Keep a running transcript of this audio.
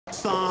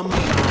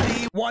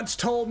Somebody once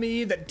told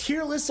me that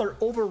tier lists are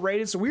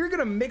overrated, so we're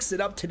gonna mix it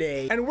up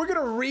today and we're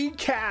gonna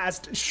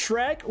recast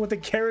Shrek with the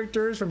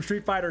characters from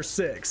Street Fighter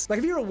 6. Like,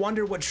 if you ever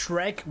wondered what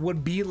Shrek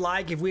would be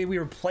like if we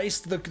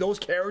replaced those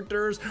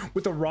characters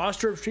with the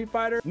roster of Street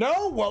Fighter?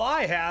 No? Well,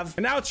 I have,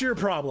 and now it's your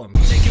problem.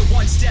 Take it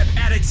one step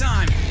at a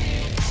time.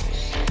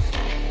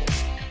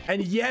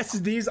 And yes,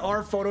 these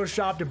are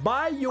photoshopped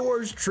by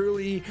yours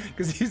truly,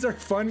 because these are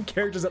fun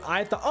characters that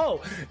I thought,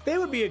 oh, they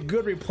would be a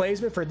good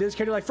replacement for this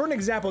character. Like, for an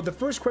example, the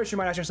first question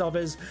you might ask yourself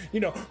is, you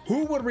know,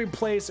 who would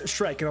replace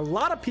Shrek? And a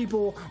lot of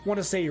people want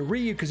to say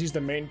Ryu because he's the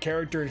main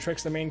character and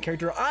Shrek's the main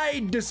character.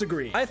 I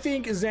disagree. I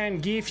think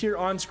Zangief here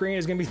on screen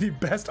is going to be the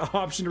best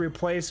option to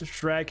replace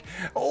Shrek.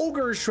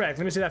 Ogre Shrek,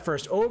 let me say that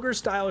first. Ogre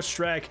style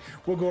Shrek.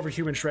 We'll go over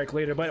human Shrek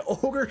later, but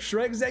Ogre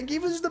Shrek,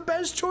 Zangief is the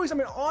best choice. I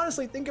mean,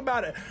 honestly, think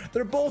about it.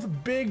 They're both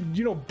big,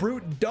 you know,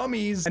 brute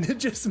dummies, and it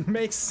just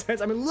makes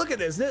sense. I mean, look at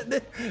this.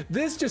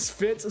 This just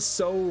fits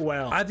so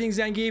well. I think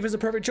Zangief is a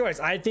perfect choice.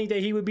 I think that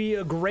he would be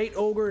a great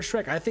Ogre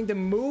Shrek. I think the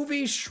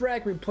movie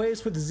Shrek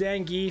replaced with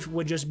Zangief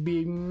would just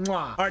be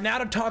mwah. All right, now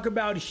to talk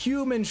about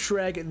human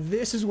Shrek,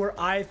 this is where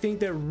I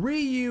think that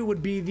Ryu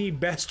would be the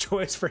best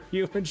choice for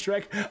human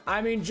Shrek.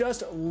 I mean,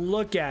 just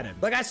look at him.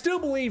 Like, I still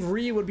believe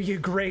Ryu would be a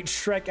great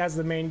Shrek as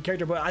the main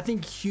character, but I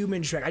think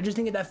human Shrek, I just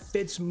think that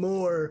fits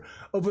more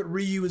of what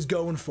Ryu is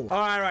going for.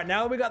 All right,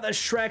 now we got the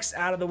Shreks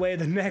out of the way.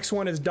 The next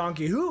one is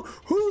Donkey.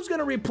 Who's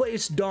gonna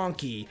replace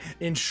Donkey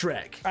in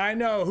Shrek? I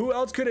know, who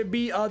else could it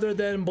be other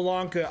than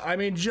Blanca? I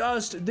mean,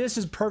 just, this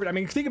is perfect. I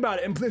mean, think about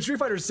it. In Street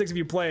Fighter 6, if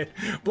you play it,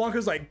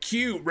 Blanca's like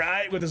cute,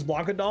 right? With his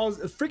Blanca dolls.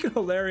 It's freaking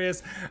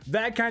hilarious.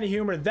 That kind of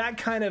humor, that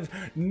kind of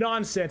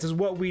nonsense is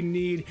what we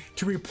need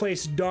to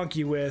replace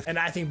Donkey with, and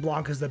I think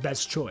Blanca's the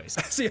best choice.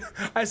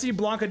 I see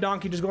Blanca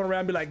Donkey just going around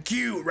and be like,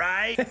 cute,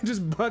 right?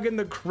 Just bugging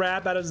the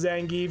crap out of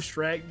Zangief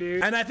Shrek,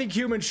 dude. And I think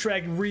human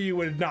Shrek, Ryu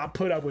would not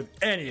put up with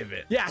any of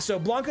it. Yeah, so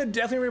Blanca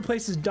definitely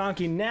replaces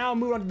Donkey. Now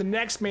move on to the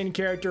next main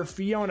character,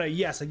 Fiona.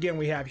 Yes, again,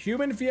 we have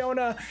human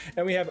Fiona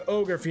and we have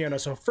ogre Fiona.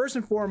 So first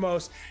and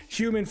foremost,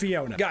 human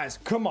Fiona. Guys,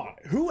 come on.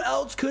 Who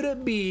else could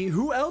it be?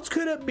 Who else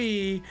could it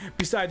be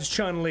besides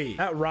Chun-Li?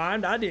 That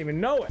rhymed. I didn't even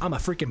know it. I'm a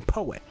freaking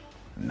poet.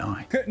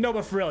 Nice. No,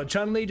 but for real,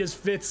 Chun-Li just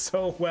fits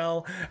so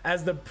well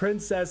as the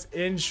princess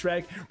in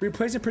Shrek,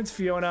 replacing Prince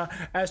Fiona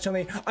as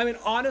Chun-Li. I mean,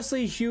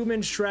 honestly,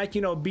 human Shrek,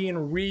 you know,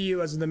 being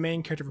Ryu as the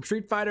main character from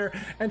Street Fighter,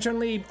 and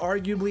Chun-Li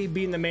arguably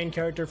being the main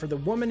character for the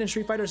woman in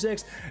Street Fighter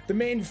 6, the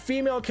main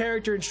female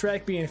character in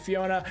Shrek being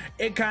Fiona,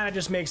 it kind of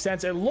just makes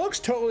sense. It looks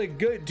totally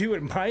good too,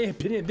 in my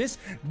opinion.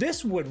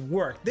 This would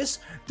work. This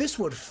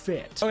would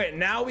fit. Okay,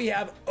 now we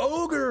have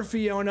ogre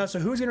Fiona. So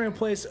who's gonna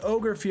replace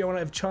ogre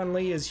Fiona if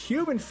Chun-Li is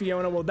human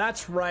Fiona? Well,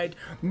 that's right,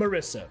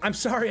 Marissa. I'm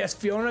sorry, as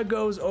Fiona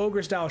goes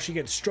ogre style, she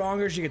gets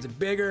stronger, she gets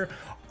bigger.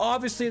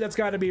 Obviously, that's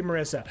got to be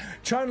Marissa.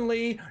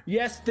 Chun-Li,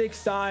 yes, thick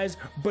thighs,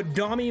 but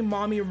Mommy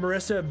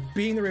Marissa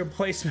being the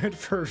replacement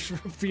for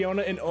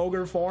Fiona in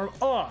ogre form.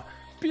 Oh,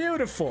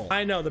 beautiful.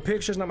 I know the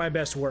picture's not my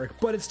best work,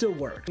 but it still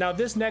worked. Now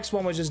this next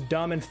one was just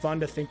dumb and fun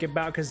to think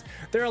about because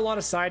there are a lot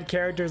of side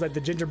characters like the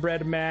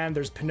gingerbread man,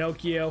 there's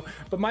Pinocchio,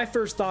 but my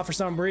first thought for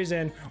some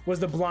reason was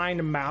the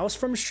blind mouse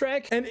from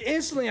Shrek, and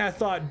instantly I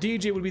thought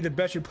DJ would be the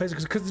best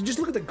replacement because just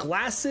look at the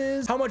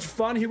glasses, how much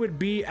fun he would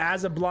be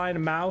as a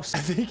blind mouse.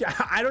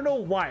 I don't know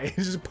why, it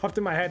just popped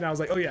in my head and I was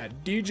like, oh yeah,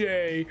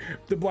 DJ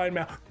the blind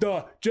mouse,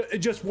 duh, it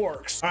just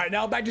works. All right,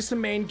 now back to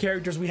some main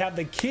characters. We have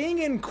the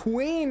king and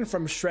queen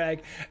from Shrek,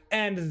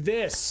 and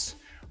this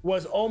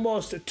was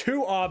almost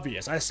too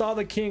obvious. I saw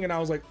the king and I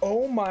was like,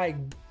 oh my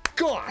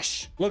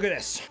gosh, look at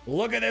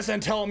this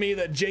and tell me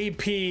that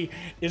JP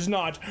is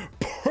not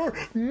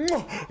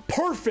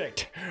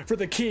perfect for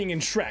the king in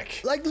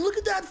Shrek. Like, look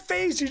at that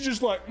face. He's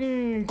just like,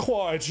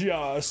 quite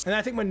yes. And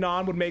I think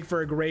Manon would make for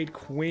a great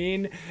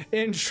queen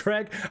in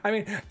Shrek. I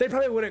mean, they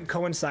probably wouldn't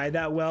coincide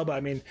that well, but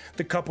I mean,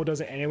 the couple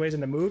does it anyways in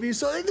the movie.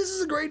 So I think this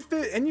is a great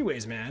fit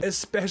anyways, man.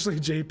 Especially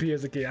JP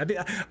as a king. I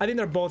think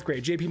they're both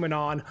great. JP,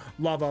 Manon,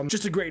 love them.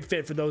 Just a great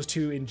fit for those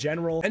two in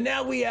general. And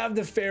now we have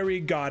the fairy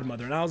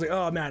godmother. And I was like,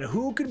 oh man,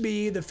 who could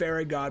be the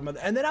fairy godmother?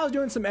 And then I was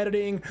doing some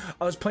editing,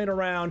 I was playing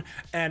around,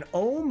 and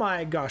oh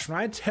my gosh, when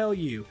I tell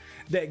you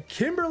that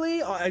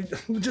Kimberly,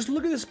 just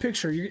look at this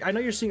picture. I know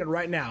you're seeing it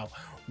right now.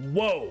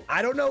 Whoa,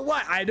 I don't know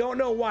why. I don't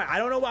know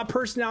why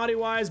personality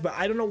wise, but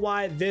I don't know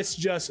why this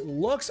just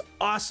looks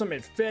awesome.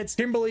 It fits.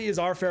 Kimberly is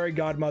our fairy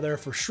godmother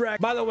for Shrek.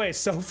 By the way,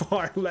 so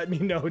far, let me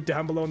know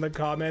down below in the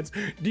comments.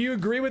 Do you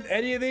agree with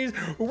any of these?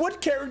 What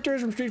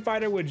characters from Street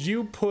Fighter would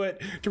you put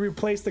to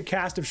replace the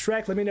cast of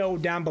Shrek? Let me know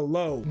down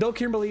below. Though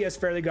Kimberly as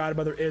fairy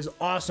godmother is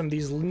awesome,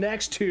 these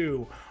next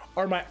two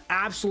are my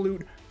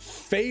absolute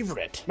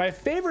favorite. My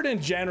favorite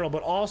in general,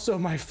 but also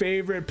my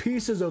favorite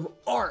pieces of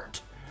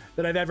art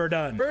that I've ever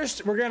done.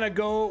 First, we're gonna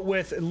go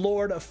with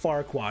Lord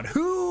Farquaad,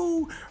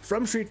 who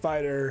from Street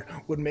Fighter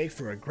would make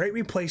for a great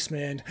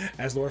replacement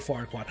as Lord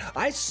Farquaad.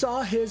 I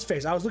saw his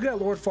face. I was looking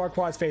at Lord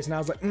Farquaad's face and I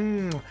was like,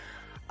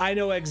 I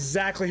know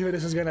exactly who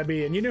this is gonna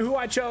be, and you know who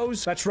I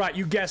chose? That's right,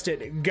 you guessed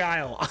it,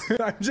 Guile.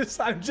 I'm just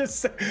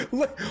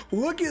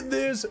look at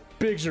this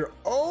picture.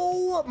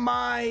 Oh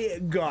my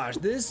gosh,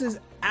 this is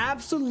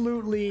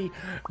absolutely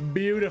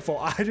beautiful.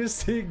 I just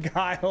see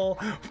Guile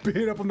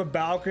being up on the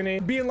balcony,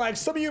 being like,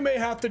 some of you may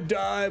have to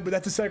die, but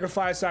that's a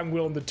sacrifice I'm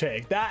willing to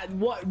take.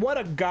 What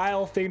a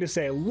Guile thing to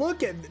say.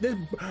 Look at this,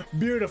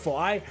 beautiful.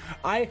 I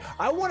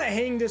want to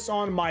hang this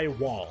on my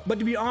wall. But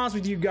to be honest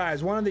with you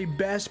guys, one of the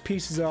best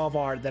pieces of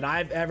art that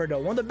I've ever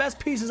done, one of the best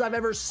pieces I've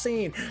ever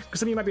seen, because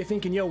some of you might be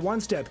thinking, yo,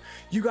 Onestep,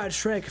 you got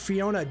Shrek,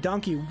 Fiona,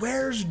 Donkey,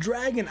 where's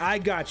Dragon? I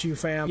got you,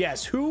 fam.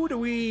 Yes, who do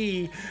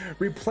we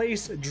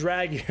replace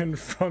Dragon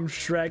from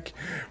Shrek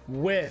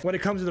with when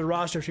it comes to the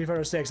roster of Street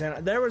Fighter 6?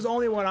 And there was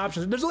only one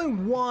option. There's only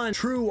one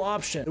true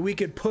option that we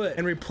could put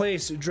and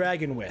replace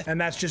Dragon with, and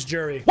that's just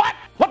Jury. What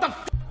the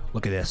f?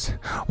 Look at this.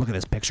 Look at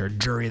this picture.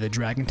 Jury the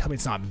Dragon. Tell me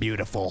it's not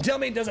beautiful. Tell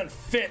me it doesn't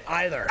fit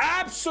either.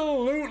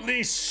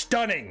 Absolutely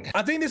stunning.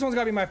 I think this one's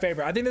gotta be my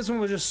favorite. I think this one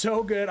was just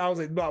so good. I was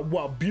like,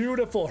 wow,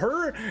 beautiful.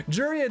 Her,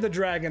 Jury the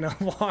Dragon,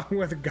 along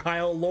with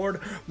Guile, Lord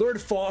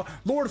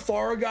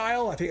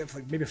Farguile. I think it's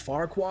like maybe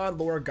Farquad,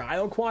 Lord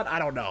Guile Quad. I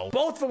don't know.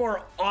 Both of them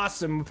are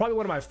awesome. Probably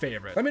one of my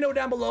favorites. Let me know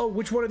down below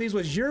which one of these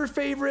was your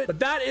favorite. But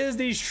that is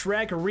the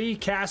Shrek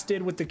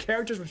recasted with the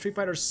characters from Street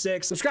Fighter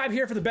 6. Subscribe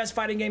here for the best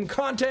fighting game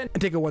content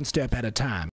and take it one step at a time.